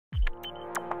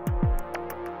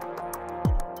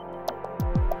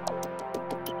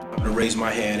to raise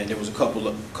my hand, and there was a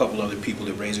couple other people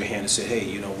that raised their hand and said, hey,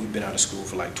 you know, we've been out of school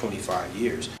for like 25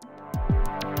 years.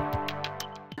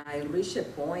 I reached a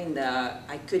point that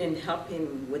I couldn't help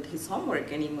him with his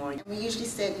homework anymore. We usually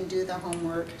sit and do the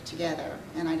homework together,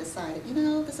 and I decided, you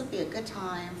know, this would be a good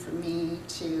time for me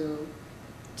to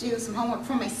do some homework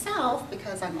for myself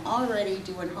because I'm already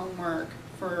doing homework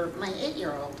for my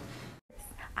 8-year-old.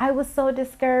 I was so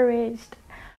discouraged.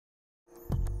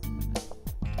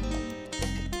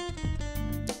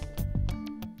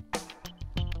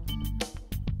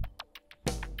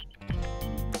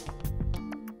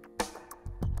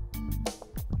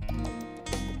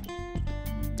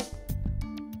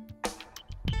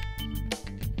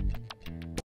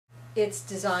 It's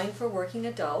designed for working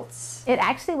adults. It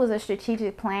actually was a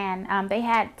strategic plan. They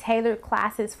had tailored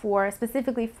classes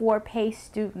specifically for PACE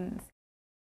students.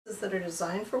 That are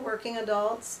designed for working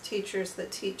adults, teachers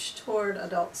that teach toward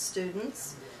adult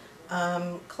students,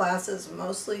 classes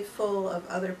mostly full of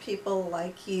other people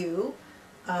like you,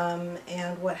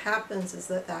 and what happens is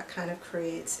that kind of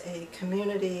creates a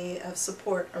community of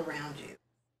support around you.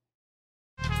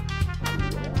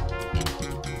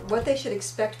 What they should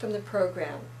expect from the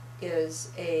program is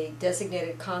a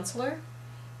designated counselor,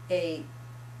 a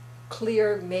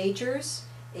clear majors,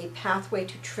 a pathway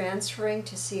to transferring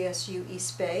to CSU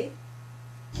East Bay.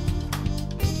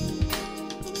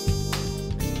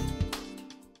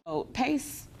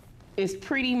 PACE is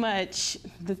pretty much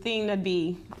the thing to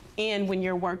be in when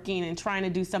you're working and trying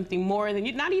to do something more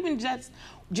than not even just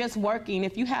working.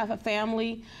 If you have a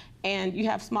family and you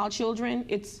have small children,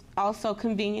 it's also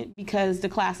convenient because the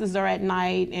classes are at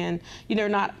night and they're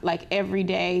not like every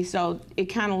day, so it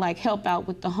kind of like help out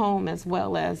with the home as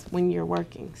well as when you're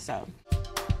working. So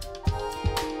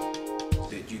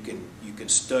that you can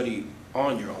study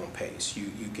on your own pace. You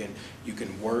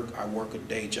can work. I work a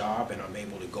day job and I'm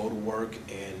able to go to work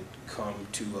and come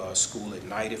to school at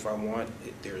night if I want.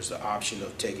 There's the option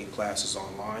of taking classes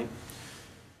online.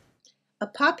 A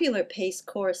popular PACE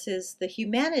course is the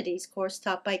Humanities course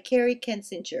taught by Carrie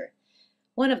Kensinger.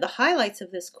 One of the highlights of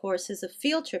this course is a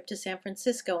field trip to San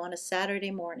Francisco on a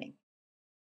Saturday morning.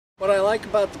 What I like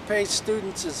about the PACE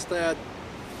students is that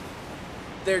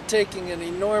they're taking an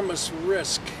enormous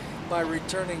risk by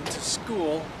returning to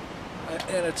school,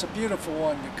 and it's a beautiful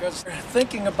one because they're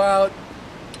thinking about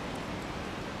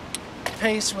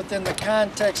PACE within the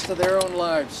context of their own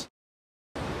lives.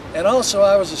 And also,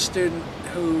 I was a student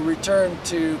who returned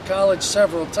to college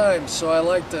several times, so I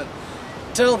like to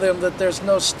tell them that there's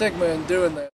no stigma in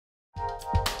doing that.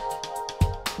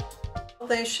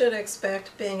 They should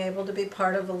expect being able to be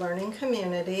part of a learning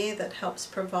community that helps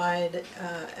provide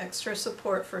extra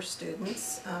support for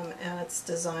students, and it's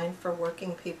designed for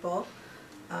working people.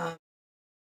 Well,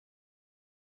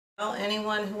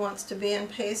 anyone who wants to be in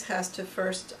PACE has to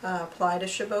first apply to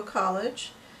Chabot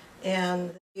College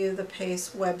and view the PACE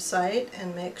website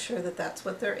and make sure that that's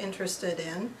what they're interested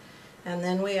in. And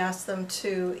then we ask them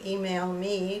to email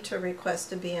me to request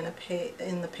to be in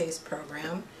the PACE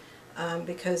program,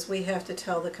 because we have to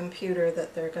tell the computer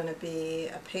that they're going to be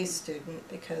a PACE student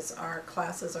because our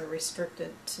classes are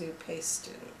restricted to PACE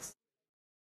students.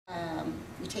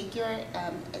 You take your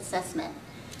assessment,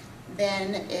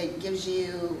 then it gives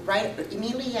you, right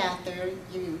immediately after,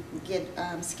 you get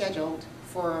scheduled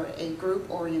for a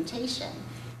group orientation.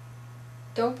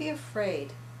 Don't be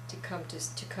afraid to come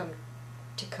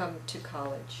to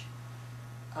college.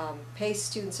 PACE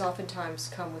students oftentimes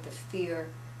come with a fear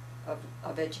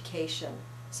of education.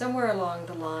 Somewhere along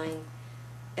the line,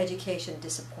 education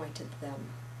disappointed them,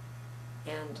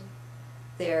 and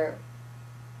their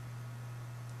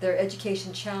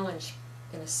education challenged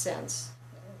in a sense.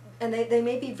 And they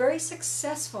may be very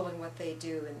successful in what they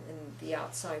do in the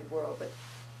outside world, but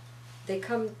they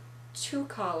come to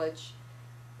college,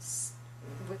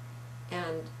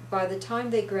 and by the time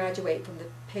they graduate from the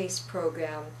PACE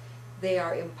program, they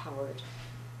are empowered.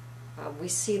 We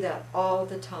see that all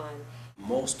the time.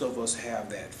 Most of us have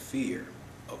that fear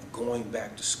of going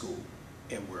back to school,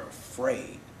 and we're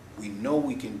afraid. We know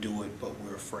we can do it, but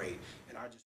we're afraid. And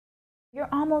You're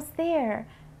almost there.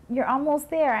 You're almost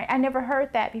there. I never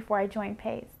heard that before I joined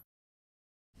PACE.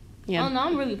 Yeah. Oh, no,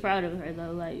 I'm really proud of her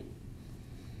though. Like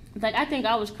I think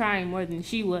I was crying more than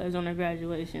she was on her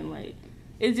graduation. Like,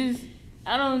 it's just,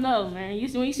 I don't know, man.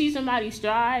 When you see somebody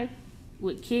strive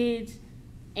with kids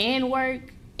and work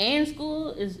and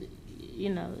school,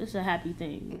 it's a happy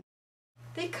thing.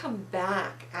 They come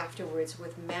back afterwards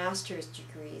with master's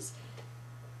degrees,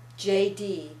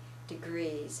 JD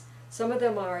degrees. Some of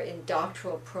them are in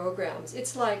doctoral programs.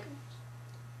 It's like,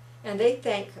 and they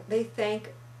thank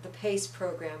the PACE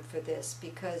program for this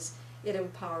because it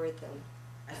empowered them.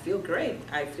 I feel great.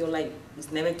 I feel like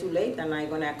it's never too late and I'm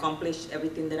going to accomplish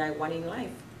everything that I want in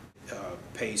life.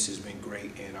 PACE has been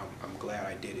great, and I'm glad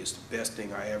I did it. It's the best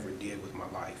thing I ever did with my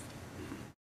life.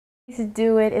 To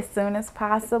do it as soon as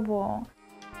possible.